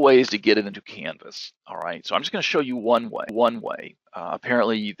multiple ways to get it into Canvas. All right, so I'm just going to show you one way.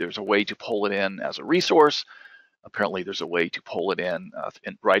 Apparently, there's a way to pull it in as a resource. Apparently, there's a way to pull it in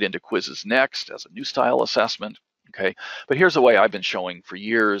right into Quizzes Next as a new style assessment. Okay, but here's the way I've been showing for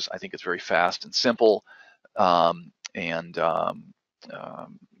years. I think it's very fast and simple, and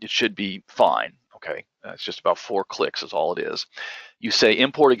it should be fine. Okay, it's just about 4 clicks is all it is. You say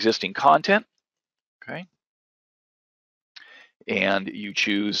import existing content. Okay, and you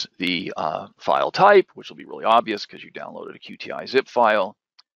choose the file type, which will be really obvious because you downloaded a QTI zip file,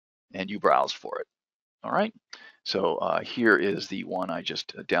 and you browse for it. All right, so here is the one I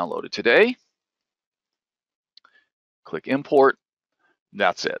just downloaded today. Okay, click import.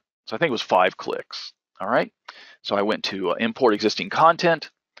 That's it. So I think it was 5 clicks. All right. So I went to import existing content.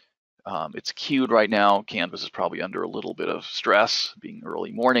 It's queued right now. Canvas is probably under a little bit of stress, being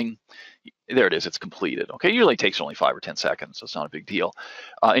early morning. There it is. It's completed. Okay. It usually takes only 5 or 10 seconds, so it's not a big deal.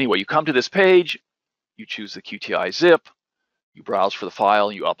 Anyway, you come to this page. You choose the QTI zip. You browse for the file.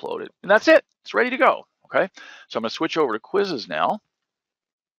 And you upload it. And that's it. It's ready to go. Okay. So I'm going to switch over to quizzes now.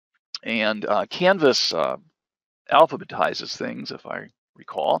 And Canvas alphabetizes things, if I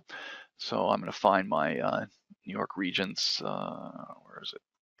recall. So I'm going to find my New York Regents, where is it?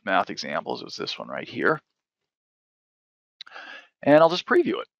 Math examples. It was this one right here. And I'll just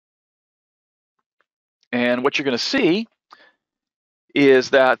preview it. And what you're going to see is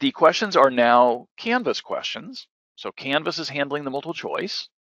that the questions are now Canvas questions. So Canvas is handling the multiple choice.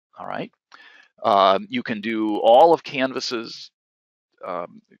 All right. You can do all of Canvas's,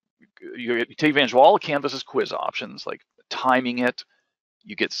 you take advantage of all of Canvas's quiz options, like timing it.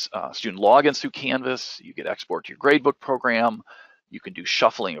 You get student logins through Canvas. You get export to your gradebook program. You can do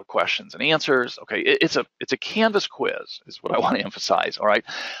shuffling of questions and answers. Okay, it's a Canvas quiz is what I want to emphasize, all right?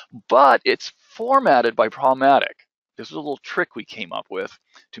 But it's formatted by Problematic. This is a little trick we came up with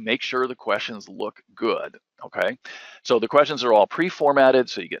to make sure the questions look good, okay? So the questions are all pre-formatted,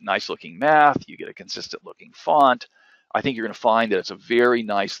 so you get nice looking math, you get a consistent looking font. I think you're gonna find that it's a very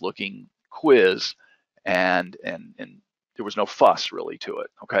nice looking quiz, and there was no fuss really to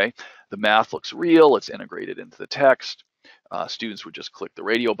it, okay? The math looks real, it's integrated into the text. Students would just click the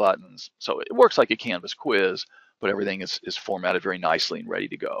radio buttons. So it works like a Canvas quiz, but everything is formatted very nicely and ready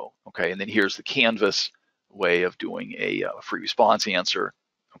to go, okay? And then here's the Canvas way of doing a free response answer,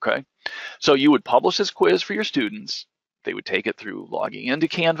 okay? So you would publish this quiz for your students. They would take it through logging into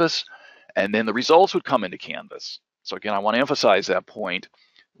Canvas, and then the results would come into Canvas. So again, I want to emphasize that point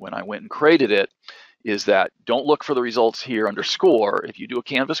when I went and created it, is that don't look for the results here under score. If you do a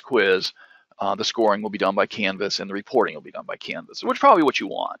Canvas quiz, the scoring will be done by Canvas and the reporting will be done by Canvas, which is probably what you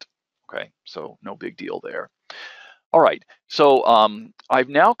want. Okay, so no big deal there. All right, so I've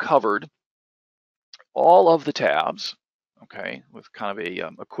now covered all of the tabs, okay, with kind of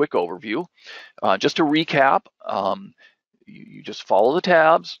a quick overview. Just to recap, you just follow the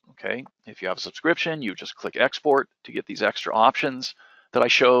tabs, okay? If you have a subscription, you just click export to get these extra options that I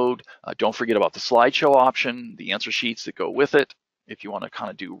showed. Don't forget about the slideshow option, the answer sheets that go with it, if you want to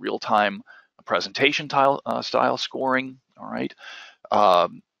kind of do real-time presentation style scoring, all right?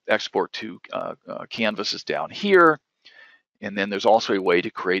 Export to Canvas is down here. And then there's also a way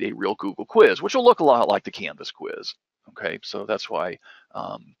to create a real Google quiz, which will look a lot like the Canvas quiz, okay? So that's why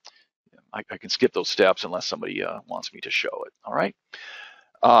I can skip those steps unless somebody wants me to show it, all right?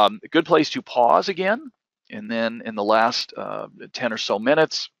 A good place to pause again. And then in the last 10 or so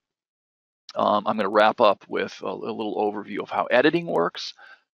minutes, I'm going to wrap up with a little overview of how editing works,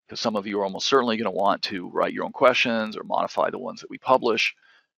 because some of you are almost certainly going to want to write your own questions or modify the ones that we publish.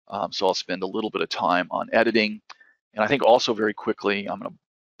 So I'll spend a little bit of time on editing. And I think also very quickly, I'm going to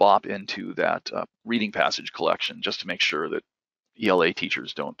bop into that reading passage collection just to make sure that ELA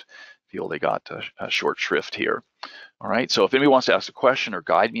teachers don't feel they got a short shrift here. All right, so if anybody wants to ask a question or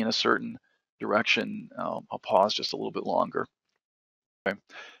guide me in a certain direction, I'll pause just a little bit longer. Okay.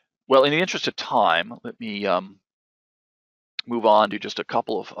 Well, in the interest of time, let me move on to just a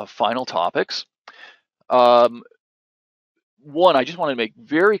couple of final topics. One, I just want to make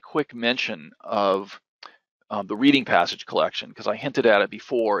very quick mention of the reading passage collection, because I hinted at it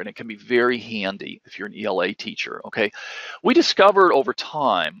before, and it can be very handy if you're an ELA teacher, okay? We discovered over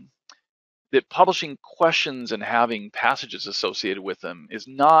time that publishing questions and having passages associated with them is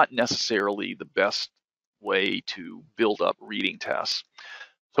not necessarily the best way to build up reading tests.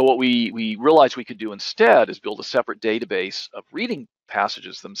 So what we realized we could do instead is build a separate database of reading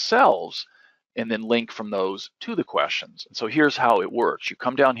passages themselves and then link from those to the questions. And so here's how it works. You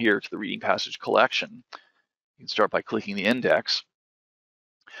come down here to the reading passage collection. You can start by clicking the index.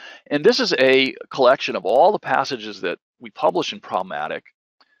 And this is a collection of all the passages that we publish in Problematic,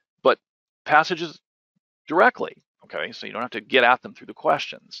 but passages directly, okay? So you don't have to get at them through the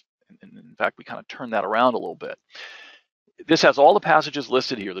questions. And in fact, we kind of turn that around a little bit. This has all the passages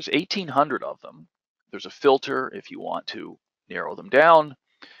listed here. There's 1,800 of them. There's a filter if you want to narrow them down.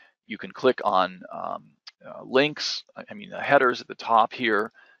 You can click on links, headers at the top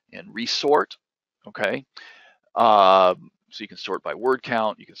here, and resort, okay? So you can sort by word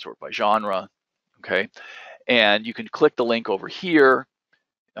count, you can sort by genre, okay? And you can click the link over here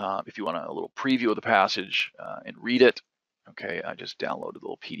if you want a little preview of the passage and read it, okay? I just downloaded a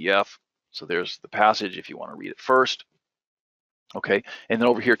little PDF. So there's the passage if you want to read it first, okay? And then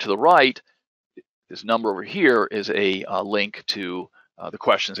over here to the right, This number over here is a link to the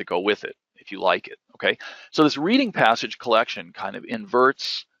questions that go with it, if you like it, okay? So this reading passage collection kind of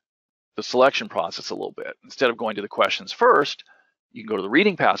inverts the selection process a little bit. Instead of going to the questions first, you can go to the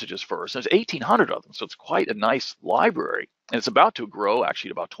reading passages first. There's 1,800 of them, so it's quite a nice library. And it's about to grow actually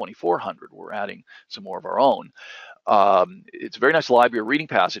to about 2,400. We're adding some more of our own. It's a very nice library of reading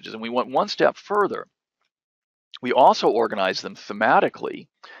passages, and we went one step further. We also organize them thematically.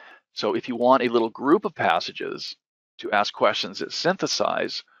 So if you want a little group of passages to ask questions that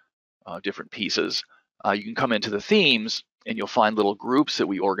synthesize different pieces, you can come into the themes and you'll find little groups that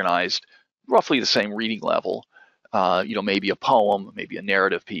we organized roughly the same reading level. Maybe a poem, maybe a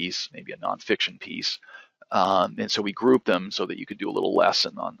narrative piece, maybe a nonfiction piece. And so we group them so that you could do a little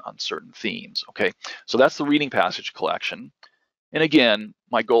lesson on certain themes, okay? So that's the reading passage collection. And again,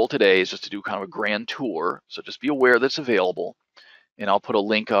 my goal today is just to do kind of a grand tour. So just be aware that's available. And I'll put a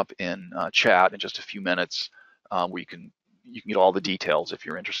link up in chat in just a few minutes where you can get all the details if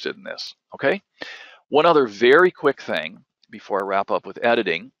you're interested in this, okay? One other very quick thing before I wrap up with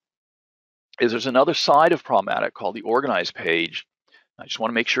editing is there's another side of Problematic called the Organize page. I just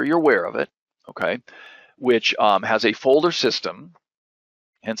want to make sure you're aware of it, okay? Which has a folder system,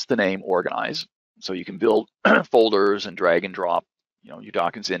 hence the name Organize. So you can build folders and drag and drop, your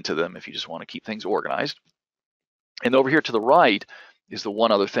documents into them if you just want to keep things organized. And over here to the right is the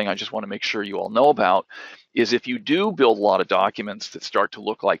one other thing I just want to make sure you all know about, is if you do build a lot of documents that start to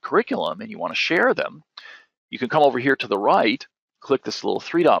look like curriculum and you want to share them, you can come over here to the right, click this little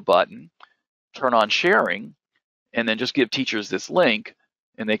 3-dot button, turn on sharing, and then just give teachers this link,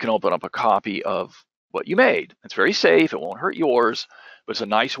 and they can open up a copy of what you made. It's very safe, it won't hurt yours, but it's a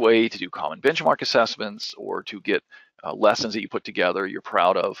nice way to do common benchmark assessments or to get lessons that you put together you're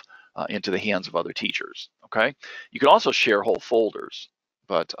proud of into the hands of other teachers, okay? You can also share whole folders,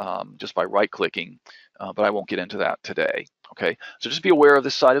 but just by right-clicking, but I won't get into that today, okay? So just be aware of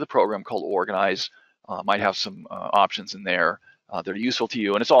this side of the program called Organize. Might have some options in there that are useful to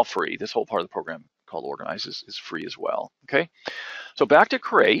you, and it's all free. This whole part of the program called Organize is free as well, okay? So back to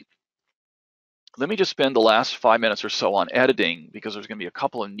Create. Let me just spend the last 5 minutes or so on editing because there's going to be a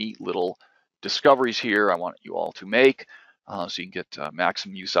couple of neat little discoveries here I want you all to make so you can get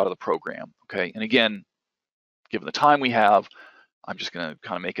maximum use out of the program, okay? And again, given the time we have, I'm just going to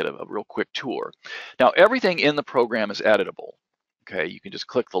kind of make it a real quick tour. Now, everything in the program is editable, okay? You can just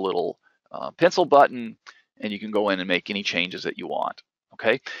click the little pencil button and you can go in and make any changes that you want,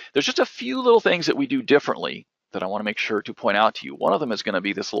 okay? There's just a few little things that we do differently that I want to make sure to point out to you. One of them is going to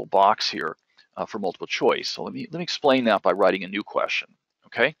be this little box here for multiple choice. So let me explain that by writing a new question,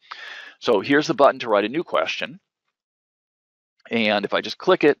 okay? So here's the button to write a new question. And if I just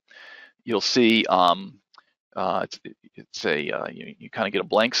click it, you'll see you kind of get a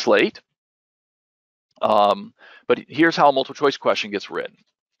blank slate. But here's how a multiple choice question gets written,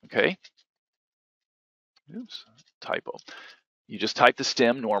 okay? Oops, typo. You just type the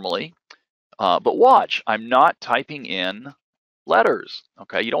stem normally, but watch, I'm not typing in letters,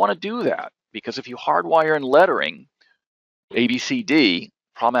 okay? You don't want to do that because if you hardwire in lettering, A, B, C, D,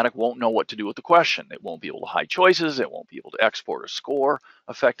 Problematic won't know what to do with the question. It won't be able to hide choices. It won't be able to export or score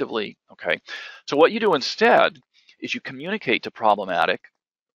effectively, okay? So what you do instead is you communicate to Problematic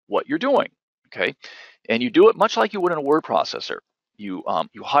what you're doing, okay? And you do it much like you would in a word processor. You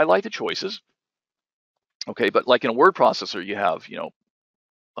highlight the choices, okay? But like in a word processor, you have,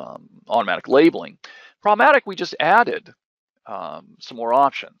 automatic labeling. Problematic, we just added some more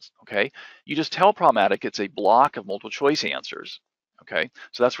options, okay? You just tell Problematic it's a block of multiple choice answers, okay?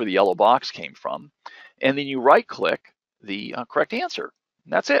 So that's where the yellow box came from. And then you right-click the correct answer,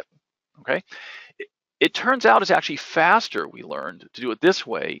 and that's it, okay? It turns out it's actually faster, we learned, to do it this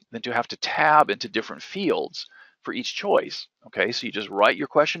way than to have to tab into different fields for each choice, okay? So you just write your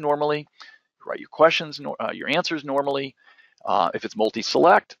question normally, write your questions, your answers normally. If it's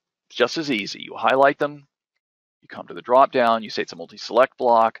multi-select, it's just as easy. You highlight them, you come to the drop-down, you say it's a multi-select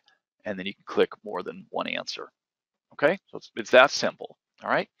block, and then you can click more than one answer, okay? So it's that simple, all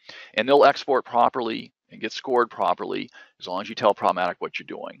right? And they'll export properly and get scored properly as long as you tell Problematic what you're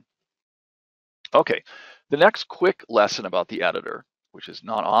doing. Okay, the next quick lesson about the editor, which is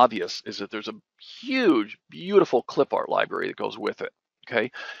not obvious, is that there's a huge, beautiful clip art library that goes with it,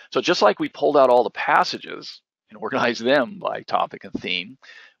 okay? So just like we pulled out all the passages and organized them by topic and theme,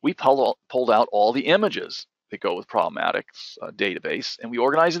 we pulled out all the images that go with Problematic's database, and we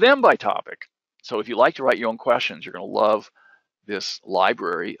organized them by topic. So if you like to write your own questions, you're going to love this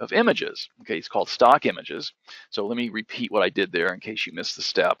library of images. Okay, it's called stock images. So let me repeat what I did there in case you missed the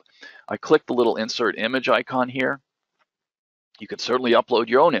step. I clicked the little insert image icon here. You can certainly upload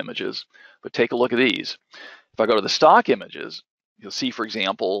your own images, but take a look at these. If I go to the stock images, you'll see, for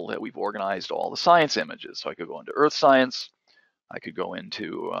example, that we've organized all the science images. So I could go into earth science. I could go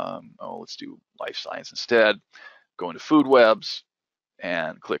into, let's do life science instead. Go into food webs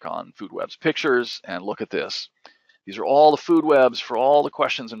and click on food webs pictures and look at this. These are all the food webs for all the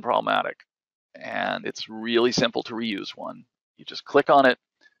questions in Problematic. And it's really simple to reuse one. You just click on it,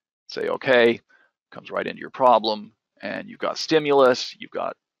 say, okay, comes right into your problem, and you've got stimulus, you've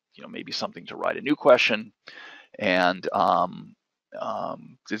got maybe something to write a new question, and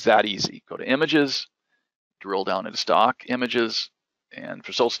it's that easy. Go to images, drill down into stock images, and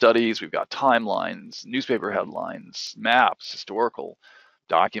for social studies, we've got timelines, newspaper headlines, maps, historical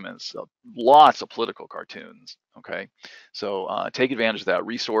documents, lots of political cartoons, okay? So take advantage of that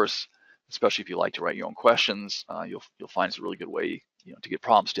resource, especially if you like to write your own questions. You'll find it's a really good way to get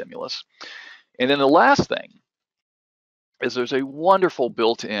problem stimulus. And then the last thing is there's a wonderful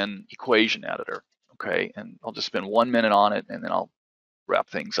built-in equation editor, okay? And I'll just spend 1 minute on it, and then I'll wrap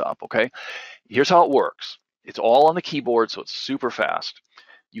things up, okay? Here's how it works. It's all on the keyboard, so it's super fast.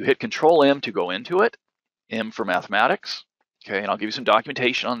 You hit Control-M to go into it, M for mathematics, okay? And I'll give you some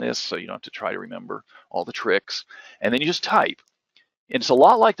documentation on this, so you don't have to try to remember all the tricks. And then you just type. And it's a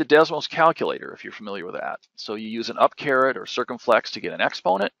lot like the Desmos calculator, if you're familiar with that. So you use an up caret or circumflex to get an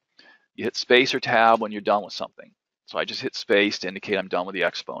exponent. You hit space or tab when you're done with something. So I just hit space to indicate I'm done with the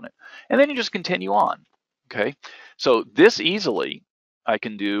exponent. And then you just continue on, okay? So this easily, I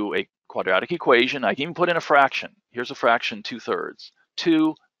can do a quadratic equation. I can even put in a fraction. Here's a fraction 2/3.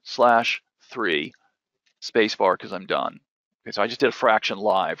 2/3, space bar because I'm done. Okay, so I just did a fraction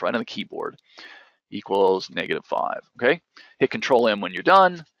live right on the keyboard, equals -5, okay? Hit Control-M when you're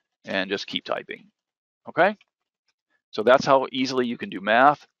done and just keep typing, okay? So that's how easily you can do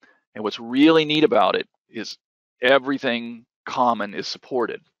math. And what's really neat about it is everything common is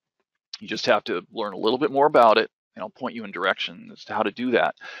supported. You just have to learn a little bit more about it, and I'll point you in direction as to how to do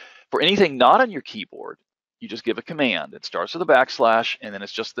that. For anything not on your keyboard, you just give a command. It starts with a backslash, and then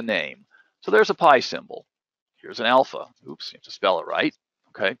it's just the name. So there's a pi symbol. Here's an alpha. Oops, you have to spell it right.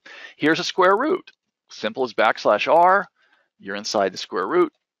 Okay. Here's a square root. Simple as \r. You're inside the square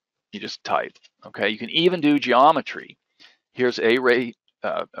root. You just type. Okay. You can even do geometry. Here's ray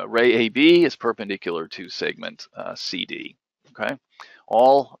AB is perpendicular to segment CD. Okay.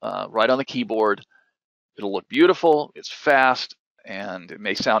 All right on the keyboard. It'll look beautiful. It's fast. And it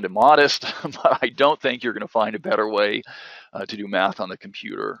may sound immodest, but I don't think you're going to find a better way to do math on the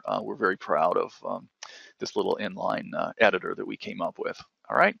computer. We're very proud of this little inline editor that we came up with.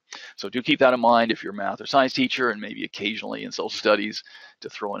 All right, so do keep that in mind if you're a math or science teacher, and maybe occasionally in social studies to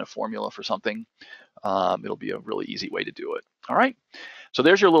throw in a formula for something. It'll be a really easy way to do it. All right, so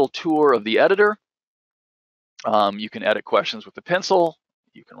there's your little tour of the editor. You can edit questions with the pencil.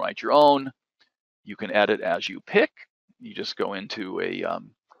 You can write your own. You can edit as you pick. You just go into a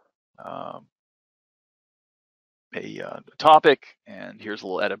topic, and here's a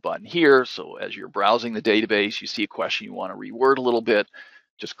little edit button here. So as you're browsing the database, you see a question you want to reword a little bit,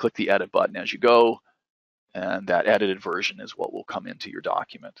 just click the edit button as you go, and that edited version is what will come into your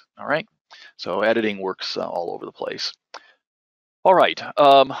document. All right, so editing works all over the place. All right,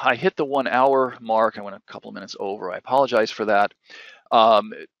 I hit the 1 hour mark. I went a couple of minutes over. I apologize for that. A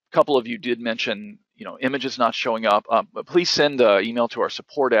couple of you did mention images not showing up. Please send an email to our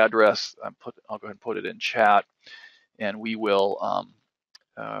support address. I'll go ahead and put it in chat, and we will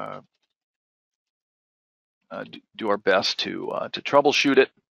do our best to troubleshoot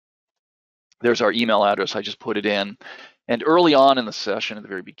it. There's our email address. I just put it in. And early on in the session, at the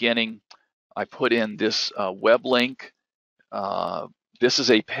very beginning, I put in this web link. This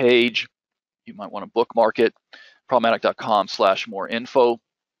is a page. You might want to bookmark it, problematic.com/more-info.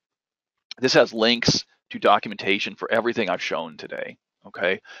 This has links to documentation for everything I've shown today,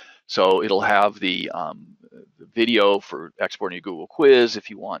 okay? So it'll have the video for exporting a Google quiz if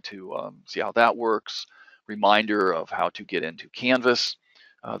you want to see how that works, reminder of how to get into Canvas,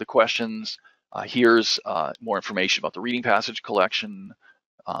 the questions. Here's more information about the reading passage collection,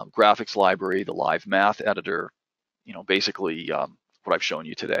 graphics library, the live math editor, basically what I've shown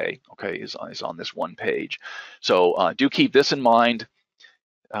you today, okay, is on this one page. So do keep this in mind.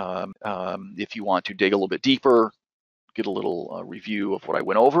 If you want to dig a little bit deeper, get a little review of what I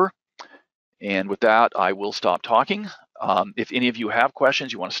went over. And with that, I will stop talking. If any of you have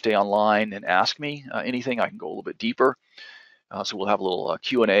questions, you want to stay online and ask me anything, I can go a little bit deeper. So we'll have a little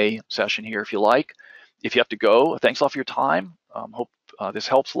Q&A session here if you like. If you have to go, thanks a lot for your time. Hope this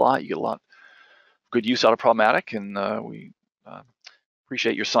helps a lot. You get a lot of good use out of Problematic, and we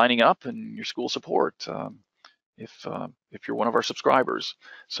appreciate your signing up and your school support. if you're one of our subscribers.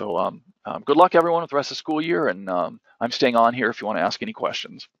 So good luck everyone with the rest of the school year, and I'm staying on here if you want to ask any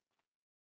questions.